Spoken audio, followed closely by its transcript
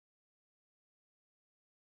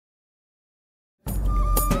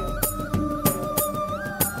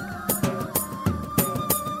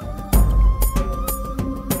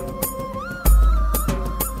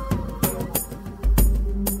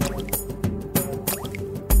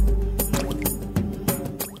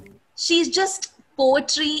She's just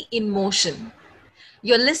poetry in motion.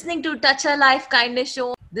 You're listening to Touch Her Life Kindness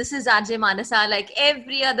Show. This is RJ Manasa. Like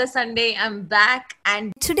every other Sunday, I'm back,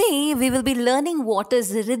 and today we will be learning what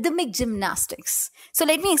is rhythmic gymnastics. So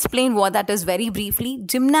let me explain what that is very briefly.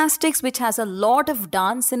 Gymnastics, which has a lot of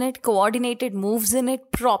dance in it, coordinated moves in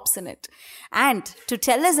it, props in it. And to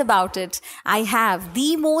tell us about it, I have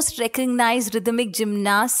the most recognized rhythmic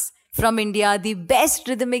gymnast from India, the best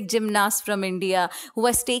rhythmic gymnast from India, who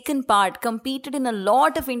has taken part, competed in a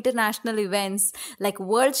lot of international events like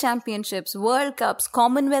World Championships, World Cups,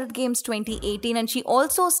 Commonwealth Games 2018, and she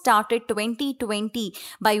also started 2020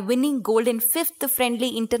 by winning gold in 5th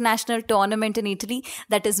friendly international tournament in Italy.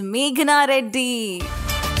 That is Meghana Reddy.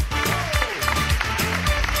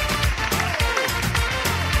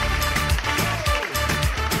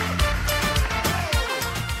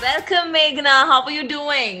 Welcome, Meghana. How are you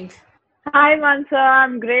doing? Hi, Mansa.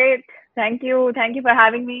 I'm great. Thank you. Thank you for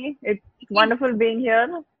having me. It's wonderful being here.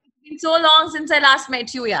 It's been so long since I last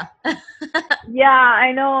met you, yeah. Yeah,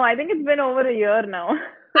 I know. I think it's been over a year now.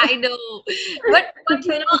 I know. But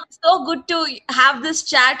so good to have this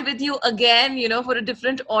chat with you again, for a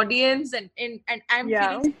different audience. And I'm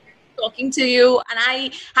feeling talking to you. And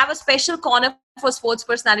I have a special corner for sports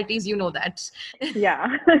personalities, you know that.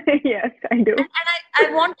 Yeah, yes, I do. And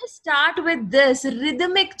I want to start with this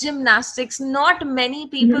rhythmic gymnastics. Not many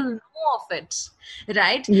people know of it,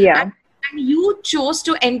 right? Yeah. And you chose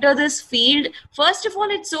to enter this field. First of all,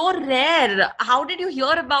 it's so rare. How did you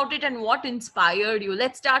hear about it and what inspired you?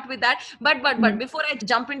 Let's start with that. But before I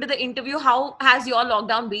jump into the interview, how has your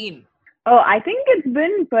lockdown been? Oh, I think it's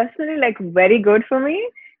been personally very good for me.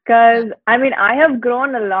 Because I have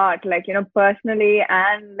grown a lot, personally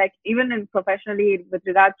and even professionally with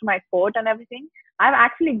regards to my sport and everything. I've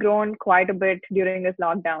actually grown quite a bit during this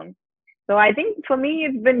lockdown. So I think for me,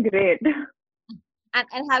 it's been great.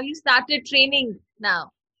 And have you started training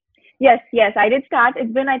now? Yes, I did start.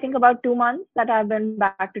 It's been, I think, about 2 months that I've been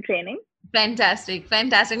back to training. Fantastic.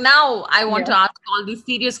 Now I want to ask all these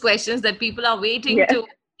serious questions that people are waiting to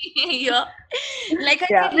hear. Like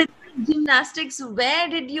I said, gymnastics, where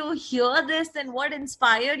did you hear this and what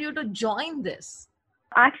inspired you to join this?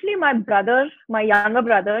 Actually, my younger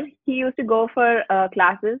brother, he used to go for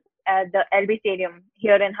classes at the LB Stadium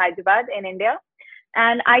here in Hyderabad in India.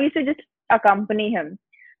 And I used to just accompany him.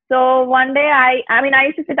 So one day I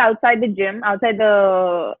used to sit outside the gym, outside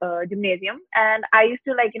the gymnasium. And I used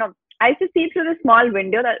to I used to see through the small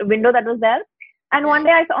window that was there. And one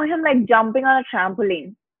day I saw him jumping on a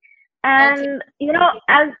trampoline. And,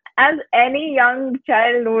 as any young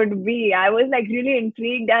child would be, I was really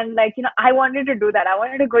intrigued and I wanted to do that. I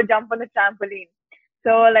wanted to go jump on the trampoline.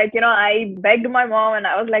 So I begged my mom and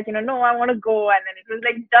I was no, I want to go. And then it was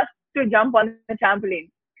just to jump on the trampoline.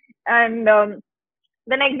 And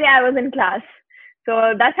the next day I was in class.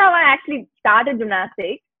 So that's how I actually started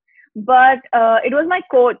gymnastics. But it was my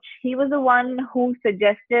coach. He was the one who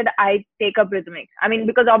suggested I take up rhythmic.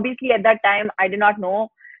 Because obviously at that time I did not know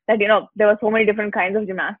that, there were so many different kinds of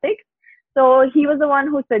gymnastics. So he was the one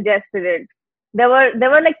who suggested it. There were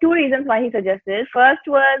 2 reasons why he suggested it. First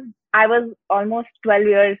was I was almost 12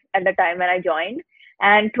 years at the time when I joined.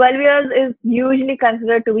 And 12 years is usually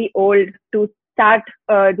considered to be old to start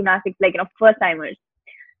gymnastics, first timers.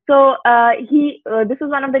 So this was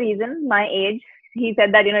one of the reasons, my age. He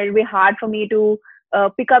said that, it'll be hard for me to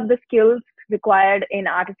pick up the skills required in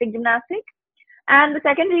artistic gymnastics. And the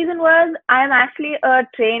second reason was I am actually a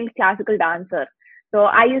trained classical dancer. So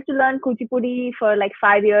I used to learn Kuchipudi for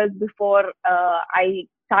 5 years before I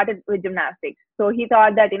started with gymnastics. So he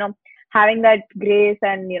thought that, having that grace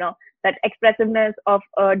and, that expressiveness of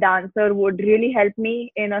a dancer would really help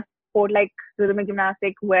me in a sport like rhythmic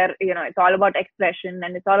gymnastics where, it's all about expression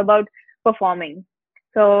and it's all about performing.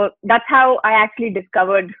 So that's how I actually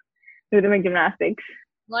discovered rhythmic gymnastics.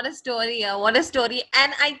 What a story. What a story.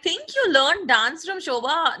 And I think you learned dance from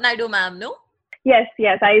Shobha Naidu ma'am, no? Yes.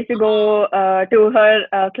 I used to go to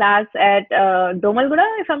her class at Domalgura,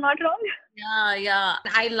 if I'm not wrong. Yeah.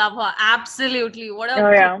 I love her. Absolutely. What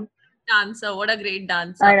a dancer. What a great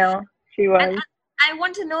dancer. I know. She was. And I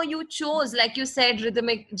want to know, you chose, like you said,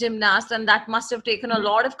 rhythmic gymnast, and that must have taken a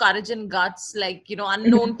lot of courage and guts,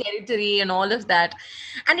 unknown territory and all of that.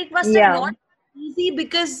 And it must have not been easy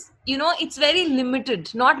because, it's very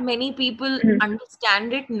limited. Not many people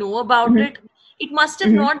understand it, know about it. It must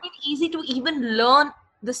have not been easy to even learn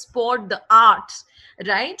the sport, the art,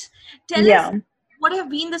 right? Tell us, what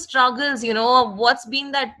have been the struggles, what's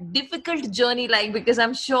been that difficult journey like? Because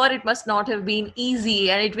I'm sure it must not have been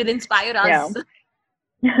easy, and it will inspire us.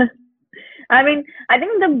 I mean, I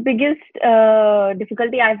think the biggest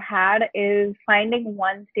difficulty I've had is finding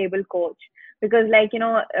one stable coach because, like,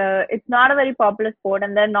 it's not a very popular sport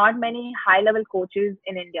and there are not many high level coaches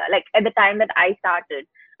in India. Like, at the time that I started,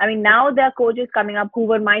 I mean, now there are coaches coming up who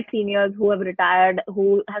were my seniors, who have retired,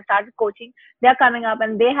 who have started coaching. They're coming up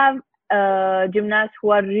and they have gymnasts who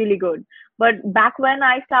are really good. But back when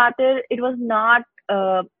I started, it was not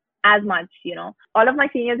as much. All of my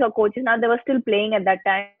seniors are coaches now, they were still playing at that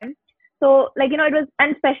time. So, like, it was,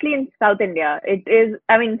 and especially in South India, it is,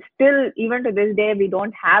 I mean, still, even to this day, we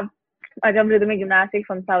don't have a rhythmic gymnastics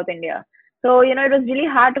from South India. So, it was really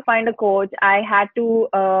hard to find a coach. I had to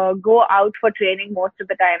go out for training most of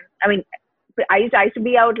the time. I mean, I used to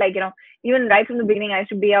be out, like, even right from the beginning, I used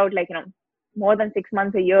to be out, like, more than 6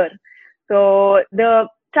 months a year. So, the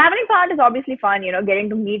traveling part is obviously fun, getting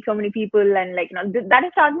to meet so many people and, like, that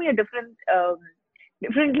has taught me a different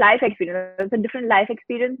life experience. It's a different life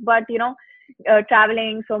experience, but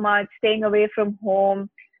traveling so much, staying away from home,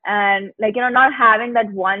 and, like, not having that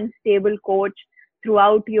one stable coach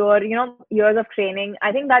throughout your years of training.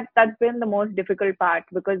 I think that's been the most difficult part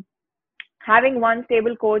because having one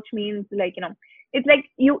stable coach means, like, it's like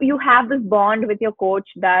you have this bond with your coach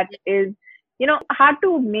that is hard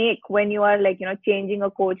to make when you are, like, changing a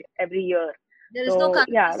coach every year. There is no So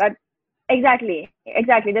yeah, consistency. that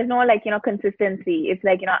exactly. There's no, like, consistency. It's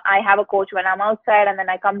like, I have a coach when I'm outside and then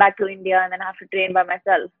I come back to India and then I have to train by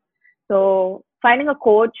myself. So finding a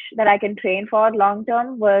coach that I can train for long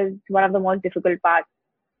term was one of the most difficult parts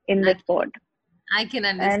in I the sport. I can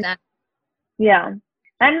And understand. yeah.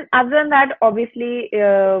 And other than that, obviously,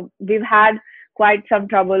 we've had quite some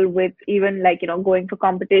trouble with even, like, going for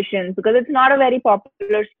competitions because it's not a very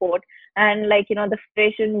popular sport. And, like, the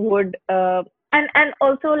federation would, and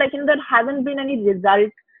also, like, there hasn't been any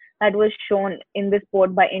result that was shown in this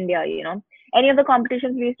sport by India. Any of the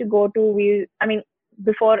competitions we used to go to, I mean,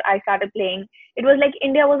 before I started playing, it was like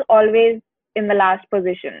India was always in the last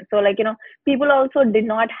position. So, like, people also did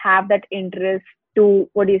not have that interest to,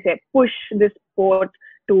 what do you say, push this sport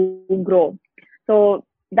to grow. So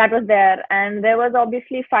that was there, and there was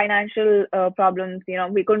obviously financial problems.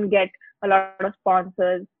 We couldn't get a lot of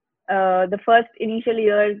sponsors. The first initial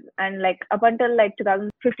years, and, like, up until, like,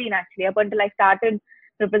 2015, actually, up until I started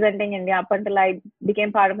representing India, up until I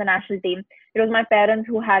became part of the national team, it was my parents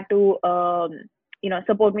who had to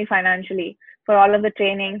support me financially for all of the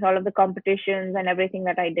trainings, all of the competitions, and everything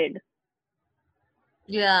that I did.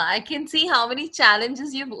 Yeah, I can see how many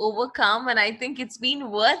challenges you've overcome, and I think it's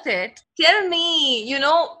been worth it. Tell me,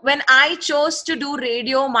 when I chose to do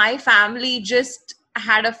radio, my family just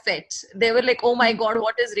had a fit. They were like, oh my God,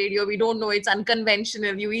 what is radio? We don't know. It's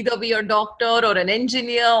unconventional. You either be a doctor or an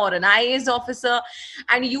engineer or an IAS officer,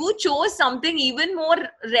 and you chose something even more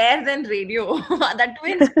rare than radio. That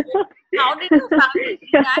too in sport. How did your family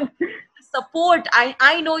Yeah. react? Support.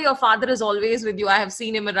 I know your father is always with you. I have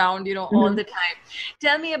seen him around, all Mhm. the time.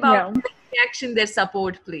 Tell me about Yeah. their reaction, their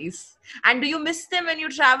support, please. And do you miss them when you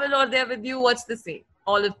travel or they're with you? What's the same?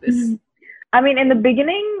 All of this. I mean, in the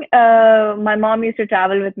beginning, my mom used to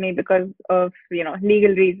travel with me because of,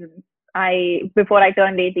 legal reasons. Before I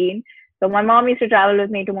turned 18. So my mom used to travel with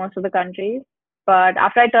me to most of the countries. But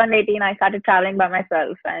after I turned 18, I started traveling by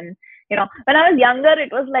myself. And, when I was younger,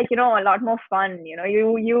 it was like, a lot more fun.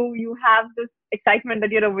 You have this excitement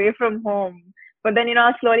that you're away from home. But then,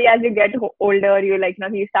 slowly as you get older, you, like,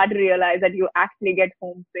 you start to realize that you actually get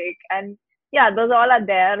homesick. And yeah, those all are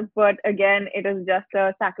there, but again, it is just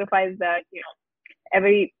a sacrifice that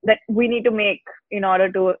that we need to make in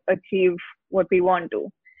order to achieve what we want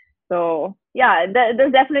to. So yeah,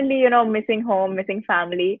 there's definitely missing home, missing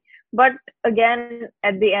family, but again,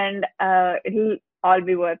 at the end, it'll all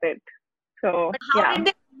be worth it. So But how yeah. did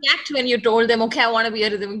they react when you told them, okay, I want to be a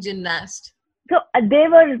rhythmic gymnast? So they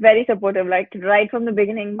were very supportive, like right from the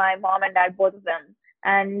beginning, my mom and dad, both of them.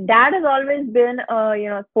 And dad has always been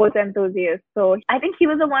a sports enthusiast. So I think he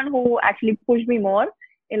was the one who actually pushed me more.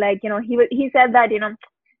 Like, he said that,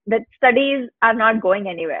 that studies are not going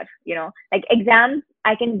anywhere, like exams,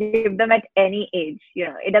 I can give them at any age.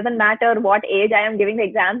 It doesn't matter what age I am giving the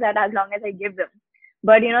exams at as long as I give them.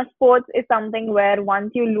 But sports is something where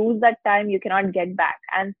once you lose that time, you cannot get back.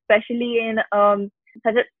 And especially in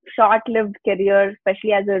such a short-lived career,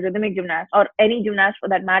 especially as a rhythmic gymnast or any gymnast for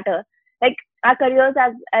that matter. Like, our careers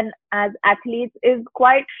as athletes is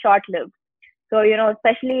quite short-lived. So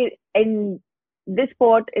especially in this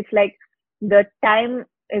sport, it's like the time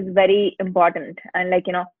is very important, and, like,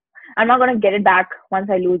 I'm not gonna get it back once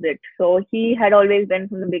I lose it. So he had always been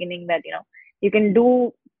from the beginning that you can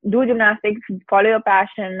do gymnastics, follow your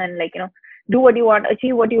passion, and, like, do what you want,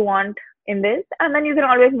 achieve what you want, in this, and then you can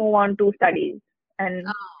always move on to studies. And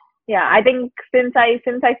yeah, I think since I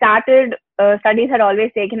started, studies had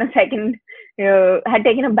always taken a second, had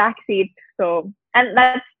taken a back seat. So, and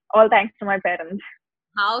that's all thanks to my parents.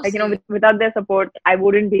 How Like, sweet. without their support, I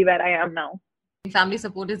wouldn't be where I am now. Family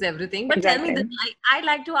support is everything. But tell me Exactly. this, I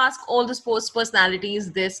like to ask all the sports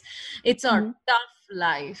personalities this. It's a Hmm. tough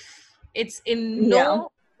life. It's in Yeah.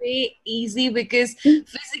 no way easy because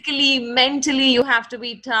physically, mentally, you have to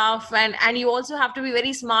be tough, and you also have to be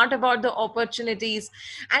very smart about the opportunities.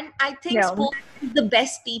 And I think Yeah. sport is the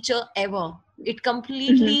best teacher ever. It Hmm.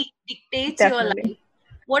 completely dictates your Definitely. life.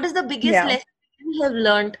 What is the biggest Yeah. lesson you have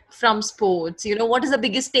learned from sports? What is the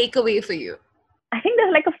biggest takeaway for you? I think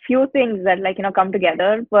there's like a few things that come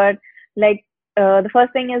together, but like the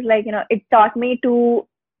first thing is it taught me to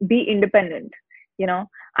be independent. You know,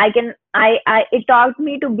 I it taught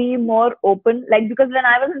me to be more open. Like, because when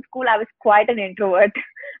I was in school, I was quite an introvert.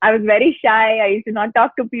 I was very shy. I used to not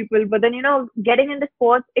talk to people. But then getting into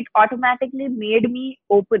sports, it automatically made me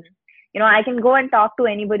open. I can go and talk to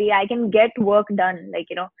anybody. I can get work done.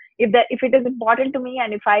 If it is important to me,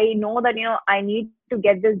 and if I know that I need to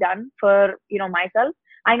get this done for myself,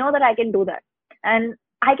 I know that I can do that. And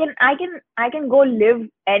I can go live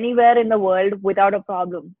anywhere in the world without a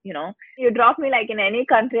problem. You drop me like in any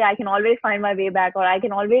country, I can always find my way back, or I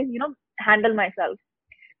can always handle myself.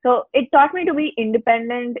 So it taught me to be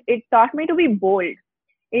independent. It taught me to be bold.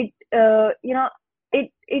 It uh, you know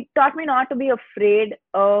it it taught me not to be afraid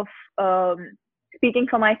of speaking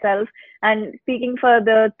for myself and speaking for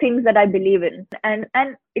the things that I believe in. And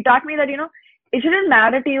it taught me that it shouldn't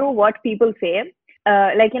matter to you what people say.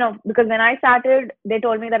 Because when I started, they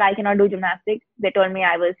told me that I cannot do gymnastics. They told me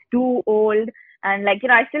I was too old. And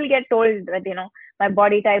I still get told that my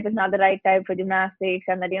body type is not the right type for gymnastics,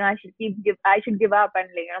 and that I should give up, and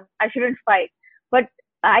I shouldn't fight. But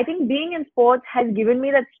I think being in sports has given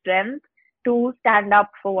me that strength to stand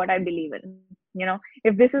up for what I believe in.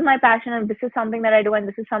 If this is my passion, and this is something that I do, and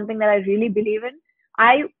this is something that I really believe in,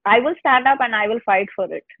 I will stand up and I will fight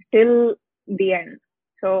for it till the end.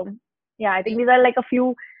 So yeah, I think these are like a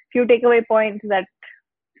few takeaway points that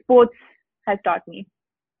sports has taught me.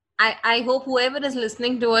 I hope whoever is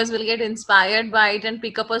listening to us will get inspired by it and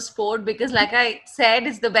pick up a sport because, like I said,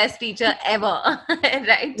 it's the best teacher ever,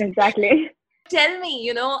 right? Exactly. Tell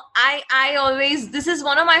me, I always, this is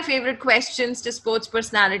one of my favorite questions to sports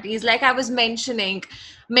personalities. Like I was mentioning,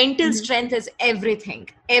 mental Hmm. strength is everything,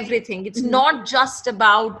 everything. It's Hmm. not just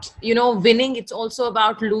about, winning, it's also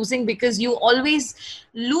about losing because you always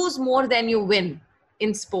lose more than you win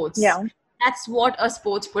in sports. Yeah. That's what a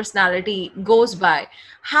sports personality goes by.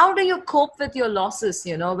 How do you cope with your losses,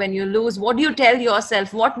 when you lose? What do you tell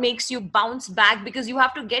yourself? What makes you bounce back? Because you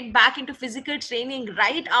have to get back into physical training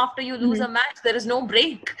right after you lose Hmm. a match. There is no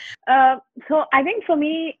break. Uh, so I think for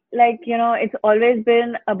me, it's always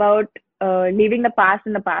been about leaving the past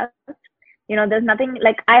in the past. There's nothing,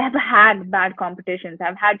 like, I have had bad competitions.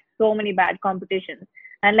 I've had so many bad competitions.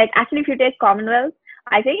 And like, actually, if you take Commonwealth,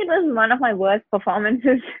 I think it was one of my worst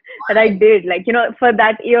performances that I did, for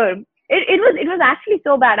that year. It was actually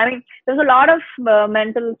so bad. I mean, there was a lot of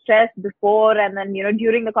mental stress before and then,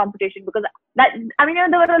 during the competition, because that, I mean,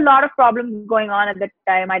 there were a lot of problems going on at that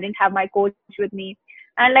time. I didn't have my coach with me.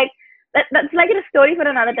 And like, that's like a story for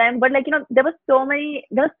another time. But like, there was so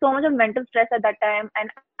much of mental stress at that time. And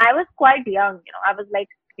I was quite young, I was like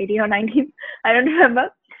 18 or 19. I don't remember.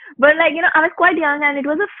 But like, I was quite young, and it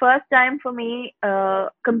was the first time for me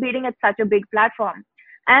competing at such a big platform.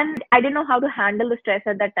 And I didn't know how to handle the stress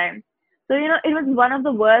at that time. So, it was one of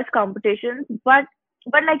the worst competitions. But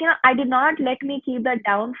like, I did not let me keep that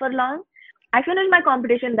down for long. I finished my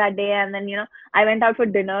competition that day, and then, I went out for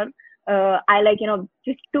dinner. I like,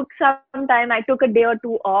 just took some time. I took a day or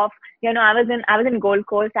two off. I was in Gold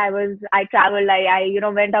Coast. I traveled. I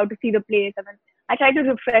went out to see the place, and then I tried to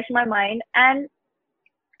refresh my mind.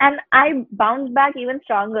 And I bounced back even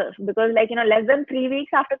stronger, because like, less than 3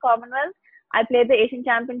 weeks after Commonwealth, I played the Asian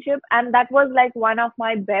Championship, and that was like one of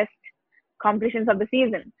my best competitions of the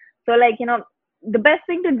season. So like, the best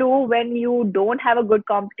thing to do when you don't have a good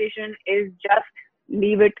competition is just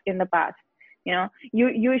leave it in the past.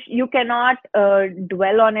 You cannot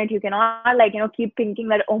dwell on it. You cannot like, keep thinking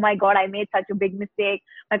that, oh my god, I made such a big mistake,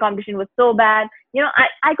 my competition was so bad.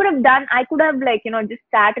 I could have like, just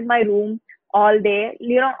sat in my room all day,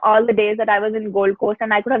 all the days that I was in Gold Coast,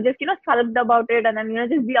 and I could have just, sulked about it, and then,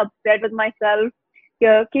 just be upset with myself.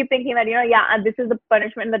 Keep thinking that, yeah, this is the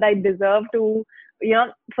punishment that I deserve to,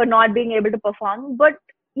 for not being able to perform. But,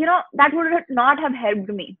 that would not have helped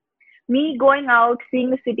me. Me going out, seeing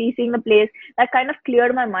the city, seeing the place, that kind of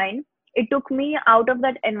cleared my mind. it took me out of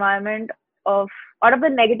that environment of out of the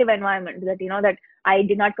negative environment that that I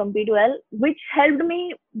did not compete well, which helped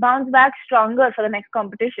me bounce back stronger for the next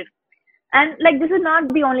competition. And like this is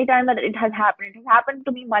not the only time that it has happened. It has happened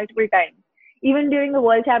to me multiple times. Even during the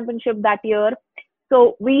World Championship that year,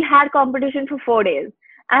 so we had competition for 4 days.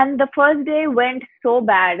 And the first day went so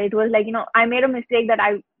bad. It was like, I made a mistake that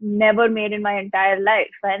I never made in my entire life.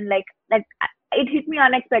 And like it hit me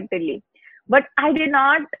unexpectedly. But I did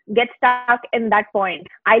not get stuck in that point.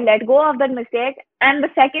 I let go of that mistake. And the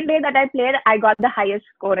second day that I played, I got the highest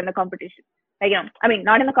score in the competition. Like, I mean,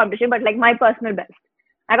 not in the competition, but like my personal best.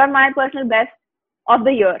 I got my personal best of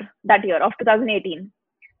the year, that year of 2018.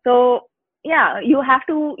 So yeah, you have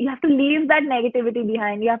to leave that negativity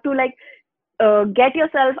behind. You have to like get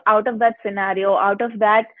yourself out of that scenario, out of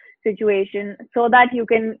that situation, so that you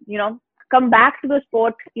can come back to the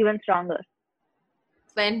sport even stronger.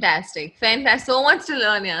 Fantastic. Fantastic. So much to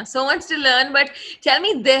learn, yeah. So much to learn. But tell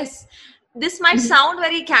me this. This might sound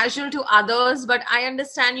very casual to others, but I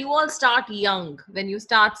understand you all start young when you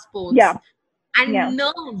start sports. Yeah, yeah. And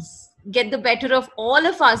nerves get the better of all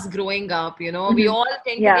of us growing up. We Hmm. all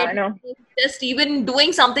tend to Yeah, get I know. nervous just even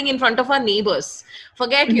doing something in front of our neighbors.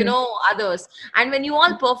 Forget, Hmm. others. And when you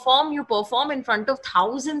perform in front of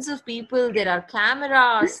thousands of people. There are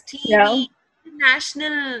cameras, Yeah. TV,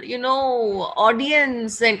 international,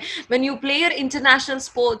 audience. And when you play your international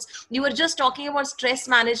sports, you were just talking about stress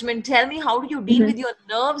management. Tell me, how do you deal Hmm. with your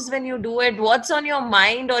nerves when you do it? What's on your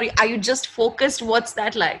mind, or are you just focused? What's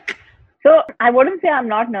that like? So I wouldn't say I'm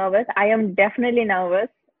not nervous. I am definitely nervous.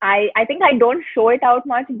 I think I don't show it out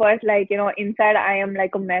much, but like, inside I am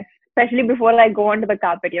like a mess, especially before I go onto the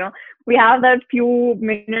carpet. We have that few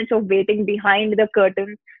minutes of waiting behind the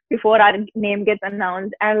curtains before our name gets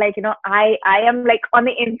announced. And like, I am like on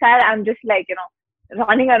the inside, I'm just like,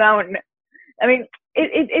 running around. I mean,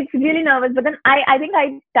 it's really nervous, but then I think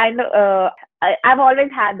I kind of, I've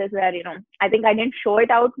always had this where, I think I didn't show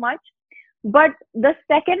it out much. But the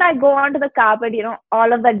second I go onto the carpet,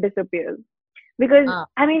 all of that disappears. Because Ah,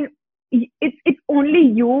 I mean, it's only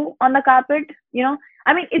you on the carpet.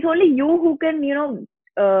 I mean, it's only you who can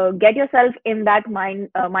get yourself in that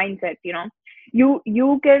mindset.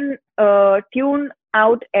 You can tune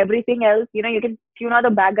out everything else. You can tune out the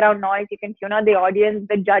background noise. You can tune out the audience,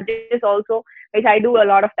 the judges also, which I do a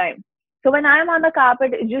lot of time. So when I'm on the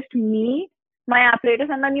carpet, it's just me, my apparatus,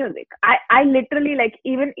 and the music. I literally like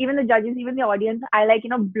even the judges, even the audience, I like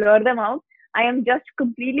blur them out. I am just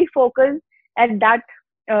completely focused at that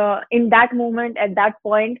in that moment, at that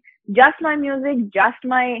point. Just my music, just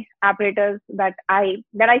my apparatus that I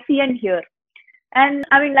see and hear. And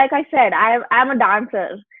I mean, like I said, I'm a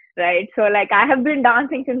dancer, right? So like I have been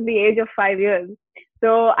dancing since the age of 5 years.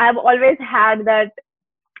 So I've always had that,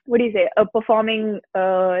 what do you say, a performing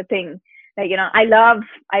thing. Like I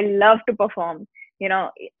love to perform.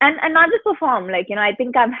 And not just perform. Like I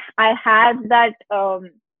think I had that.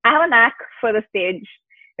 I have a knack for the stage,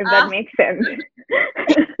 if that ah, makes sense.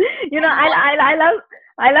 and what?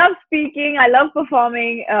 I love speaking. I love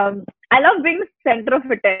performing. I love being center of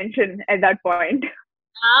attention at that point.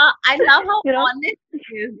 I love how you know honest it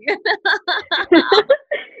is.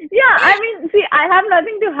 yeah, I mean, see, I have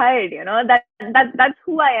nothing to hide. That's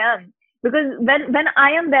who I am. Because when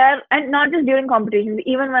I am there, and not just during competitions,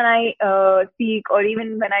 even when I speak, or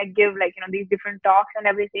even when I give like these different talks and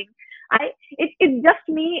everything, it's just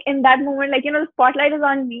me in that moment. Like the spotlight is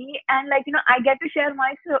on me, and like I get to share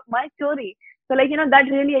my story. So like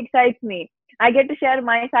that really excites me. I get to share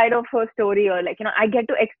my side of her story, or like I get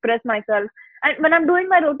to express myself. And when I'm doing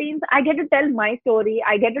my routines, I get to tell my story.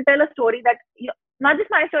 I get to tell a story that not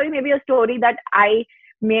just my story, maybe a story that I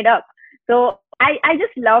made up. So I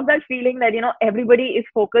just love that feeling that everybody is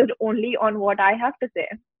focused only on what I have to say.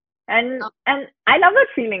 And I love that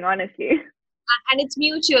feeling, honestly. And it's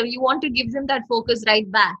mutual. You want to give them that focus right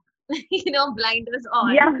back. Blinders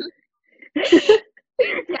on. Yeah.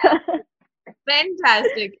 Fantastic.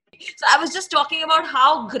 Fantastic. So I was just talking about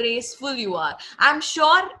how graceful you are. I'm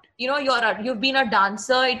sure you've been a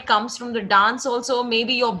dancer. It comes from the dance also.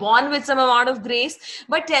 Maybe you're born with some amount of grace.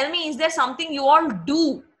 But tell me, is there something you all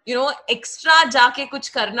do? Extra jaake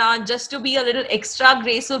kuch karna just to be a little extra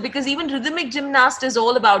graceful, because even rhythmic gymnast is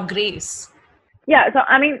all about grace. Yeah, so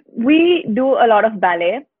I mean, we do a lot of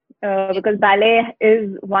ballet because ballet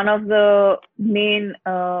is one of the main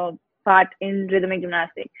part in rhythmic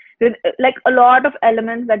gymnastics. Like a lot of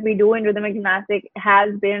elements that we do in rhythmic gymnastics has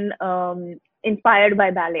been inspired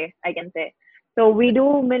by ballet, I can say. So we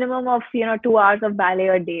do minimum of 2 hours of ballet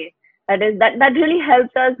a day. That really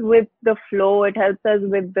helps us with the flow. It helps us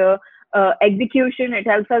with the execution. It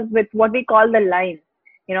helps us with what we call the lines.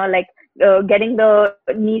 Like getting the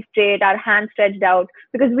knee straight, our hands stretched out,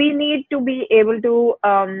 because we need to be able to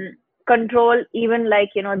control even like,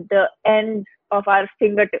 the ends of our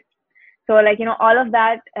fingertips. So like, all of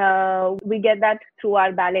that, we get that through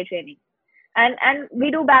our ballet training. And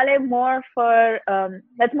we do ballet more for,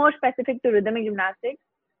 that's more specific to rhythmic gymnastics.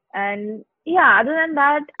 And yeah, other than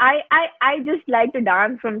that, I just like to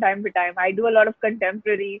dance from time to time. I do a lot of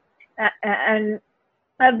contemporary, and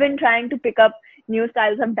I've been trying to pick up new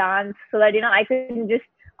styles of dance so that, I can just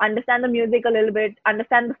understand the music a little bit,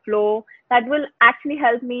 understand the flow. That will actually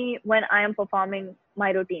help me when I am performing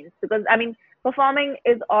my routines. Because, I mean, performing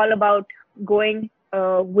is all about going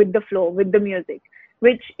with the flow, with the music,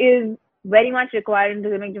 which is very much required in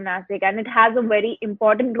rhythmic gymnastics. And it has a very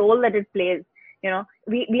important role that it plays.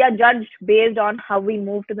 We are judged based on how we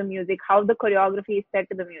move to the music, how the choreography is set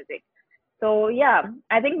to the music. So yeah,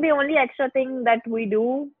 I think the only extra thing that we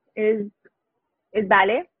do is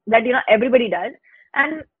ballet that everybody does,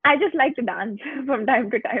 and I just like to dance from time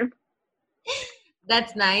to time.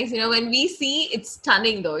 That's nice. When we see, it's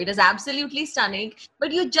stunning though. It is absolutely stunning.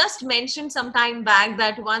 But you just mentioned some time back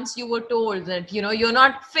that once you were told that, you're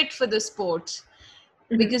not fit for the sport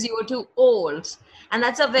Mm-hmm. because you were too old. And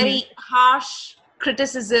that's a Mm-hmm. very harsh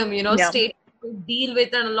criticism, Yeah. state to deal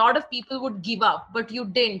with. And a lot of people would give up, but you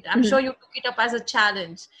didn't. I'm Mm-hmm. sure you took it up as a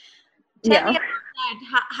challenge. Tell me Yeah. about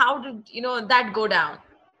that. How did, that go down?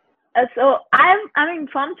 So I mean,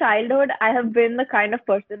 from childhood, I have been the kind of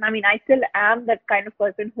person. I mean, I still am that kind of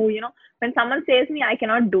person who, when someone says me I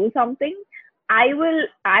cannot do something, I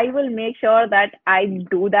will make sure that I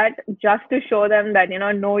do that just to show them that,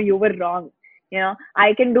 no, you were wrong.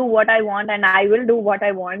 I can do what I want, and I will do what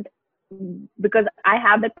I want because I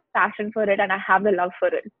have the passion for it and I have the love for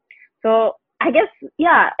it. So I guess,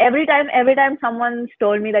 yeah, every time someone's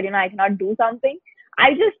told me that, I cannot do something,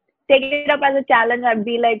 I just take it up as a challenge. I'd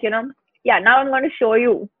be like, yeah, now I'm going to show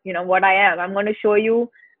you, what I am. I'm going to show you,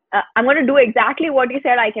 I'm going to do exactly what you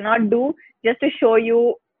said I cannot do, just to show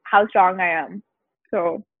you how strong I am.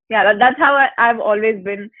 So yeah, that's how I've always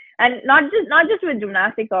been. And not just with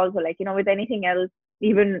gymnastics, also, like, with anything else,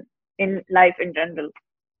 even in life in general.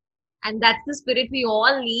 And that's the spirit we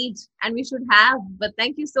all need and we should have. But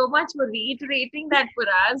thank you so much for reiterating that for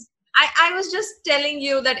us. I was just telling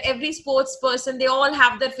you that every sports person, they all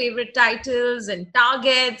have their favorite titles and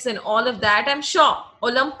targets and all of that. I'm sure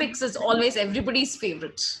Olympics is always everybody's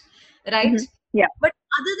favorite, right? Hmm. Yeah. But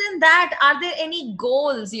other than that, are there any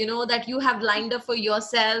goals, that you have lined up for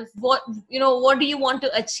yourself? What do you want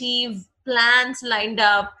to achieve? Plans lined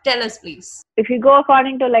up? Tell us, please. If you go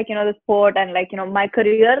according to, like, the sport and, like, my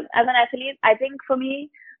career as an athlete, I think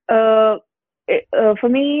uh, for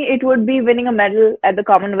me it would be winning a medal at the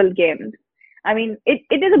Commonwealth Games. I mean, it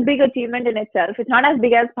is a big achievement in itself. It's not as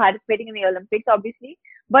big as participating in the Olympics, obviously,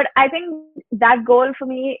 but I think that goal for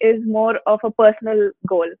me is more of a personal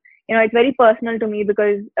goal. It's very personal to me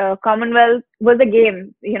because Commonwealth was a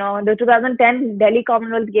game. The 2010 Delhi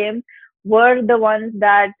Commonwealth Games were the ones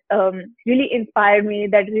that really inspired me,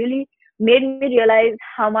 that really made me realize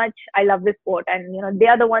how much I love this sport. And, they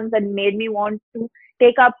are the ones that made me want to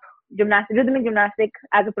take up rhythmic gymnastics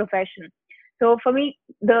as a profession. So for me,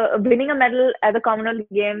 the winning a medal at the Commonwealth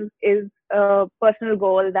Games is a personal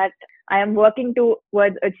goal that I am working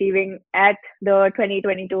towards achieving at the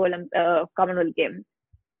 2022 Commonwealth Games.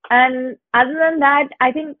 And other than that,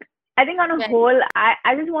 I think on a Yeah. whole,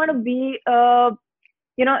 I just want to be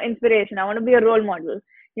inspiration. I want to be a role model.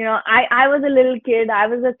 I was a little kid. I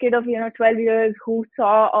was a kid of 12 years who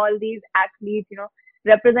saw all these athletes,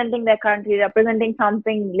 representing their country, representing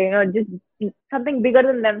something, just something bigger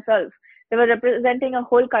than themselves. They were representing a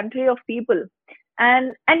whole country of people,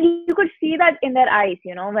 and you could see that in their eyes.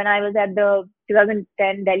 When I was at the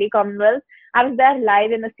 2010 Delhi Commonwealth, I was there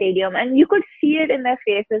live in the stadium, and you could see it in their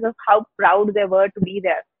faces of how proud they were to be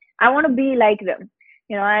there. I want to be like them,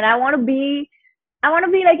 and I want to be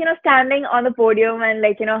like, standing on the podium and,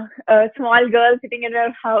 like, a small girl sitting in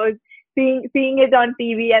her house, seeing it on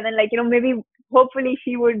TV, and then, like, maybe hopefully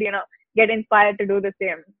she would, get inspired to do the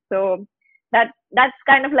same. So that's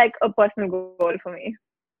kind of like a personal goal for me.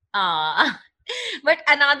 Ah, but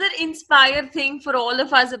another inspired thing for all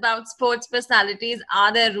of us about sports personalities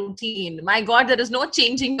are their routine. My God, there is no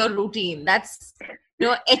changing your routine. That's,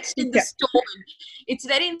 etched in the Yeah. stone. It's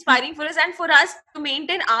very inspiring for us, and for us to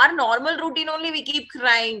maintain our normal routine only, we keep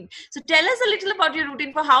crying. So tell us a little about your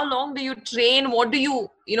routine. For how long do you train? What do you,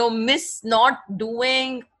 miss not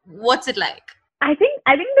doing? What's it like? I think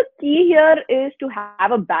the key here is to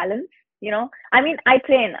have a balance. I mean, I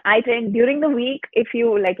train during the week. If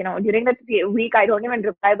you like, during the week, I don't even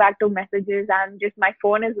reply back to messages. My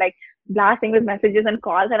phone is like blasting with messages and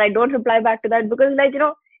calls, and I don't reply back to that because,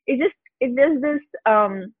 it's just this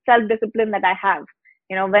self discipline that I have.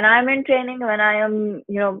 When I'm in training, when I am,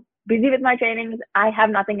 busy with my trainings, I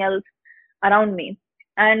have nothing else around me.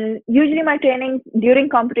 And usually my trainings during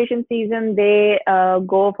competition season, they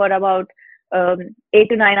go for about 8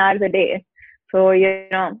 to 9 hours a day. So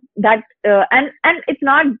that and it's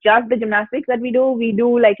not just the gymnastics that we do. We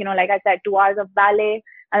do, like I said, 2 hours of ballet,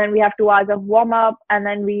 and then we have 2 hours of warm up, and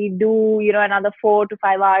then we do another 4 to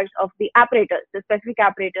 5 hours of the apparatus, the specific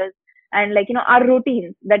apparatus, and our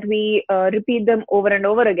routines that we repeat them over and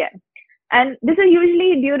over again. And this is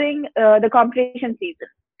usually during the competition season.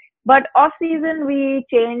 But off season, we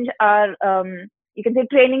change our, you can say,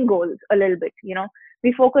 training goals a little bit.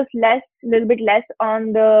 We focus little bit less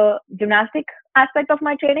on the gymnastic aspect of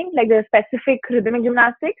my training, like the specific rhythmic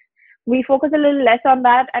gymnastics. We focus a little less on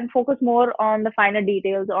that and focus more on the finer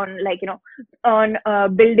details, on on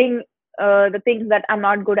building the things that I'm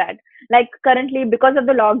not good at. Like currently, because of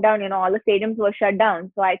the lockdown, all the stadiums were shut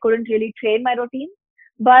down, so I couldn't really train my routine.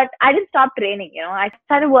 But I didn't stop training. I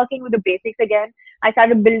started working with the basics again. I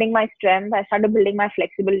started building my strength. I started building my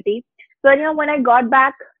flexibility. So when I got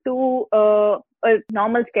back to a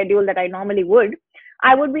normal schedule that I normally would,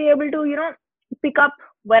 I would be able to pick up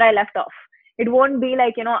where I left off. It won't be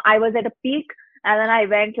like I was at a peak and then I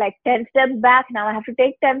went like 10 steps back. Now I have to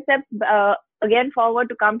take 10 steps again forward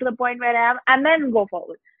to come to the point where I am and then go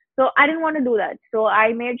forward. So I didn't want to do that. So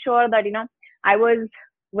I made sure that I was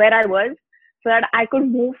where I was, so that I could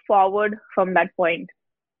move forward from that point.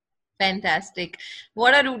 Fantastic.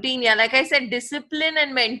 What a routine. Yeah, like I said, discipline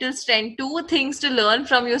and mental strength, two things to learn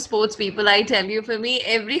from you sports people. I tell you, for me,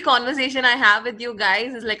 every conversation I have with you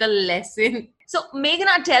guys is like a lesson. So,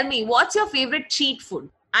 Meghana, tell me, what's your favorite cheat food?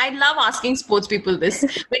 I love asking sports people this.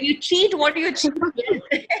 When you cheat, what do you cheat with?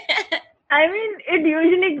 I mean, it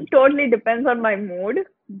usually totally depends on my mood,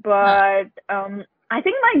 but I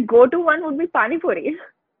think my go-to one would be pani puri,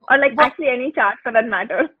 or like actually any chaat for that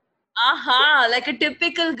matter. Aha, like a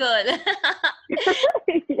typical girl.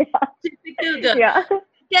 Yeah. Typical girl. Yeah.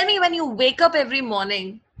 Tell me, when you wake up every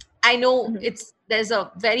morning, I know there's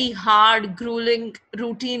a very hard, grueling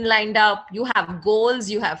routine lined up. You have goals,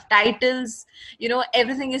 you have titles,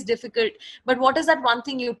 everything is difficult. But what is that one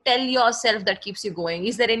thing you tell yourself that keeps you going?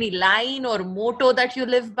 Is there any line or motto that you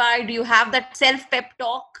live by? Do you have that self-pep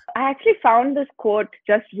talk? I actually found this quote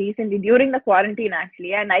just recently during the quarantine,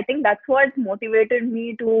 actually, and I think that's what motivated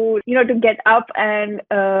me to, to get up and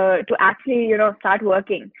to actually, start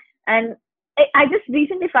working. And I just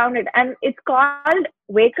recently found it, and it's called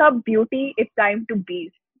 "Wake Up, Beauty. It's Time to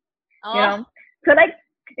Beast." Oh. So like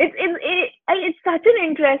it's such an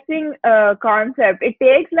interesting concept. It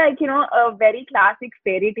takes a very classic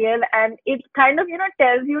fairy tale, and it kind of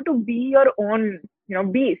tells you to be your own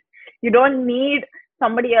beast. You don't need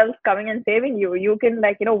somebody else coming and saving you. You can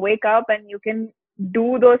wake up and you can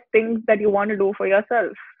do those things that you want to do for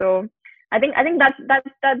yourself. So I think that's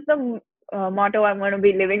the motto I'm going to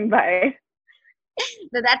be living by.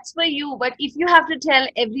 Now that's for you. But if you have to tell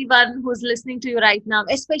everyone who's listening to you right now,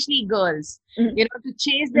 especially girls, to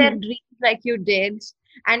chase their dreams like you did,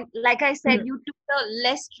 and like I said, you took the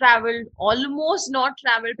less traveled, almost not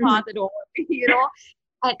traveled path at all,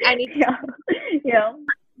 and it's yeah.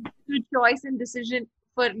 good choice and decision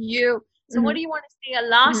for you. So what do you want to say? A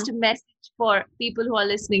last message for people who are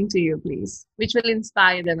listening to you, please, which will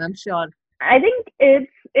inspire them, I'm sure. I think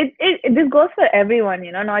this goes for everyone,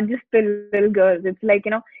 not just the little girls. It's like,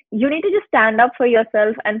 you need to just stand up for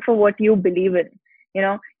yourself and for what you believe in.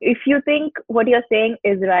 If you think what you're saying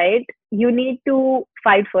is right, you need to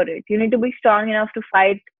fight for it. You need to be strong enough to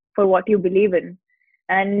fight for what you believe in.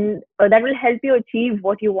 And that will help you achieve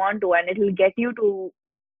what you want to, and it will get you to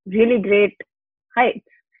really great heights.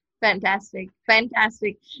 Fantastic.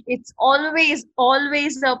 Fantastic. It's always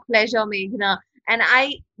a pleasure, Meghana. And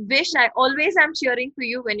I wish I always am cheering for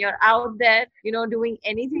you when you're out there, doing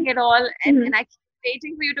anything at all. And I keep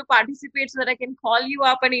waiting for you to participate so that I can call you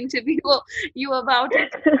up and interview you about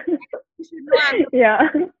it. You should know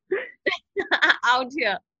I'm out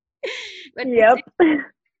here. But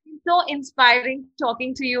it's so inspiring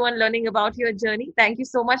talking to you and learning about your journey. Thank you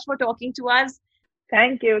so much for talking to us.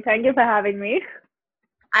 Thank you. Thank you for having me.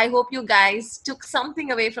 I hope you guys took something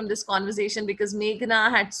away from this conversation, because Meghana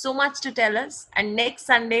had so much to tell us. And next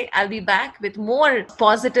Sunday, I'll be back with more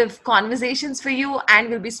positive conversations for you, and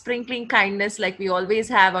we'll be sprinkling kindness like we always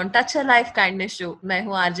have on Touch Your Life Kindness Show. मैं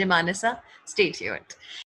हूँ RJ Manasa. Stay tuned.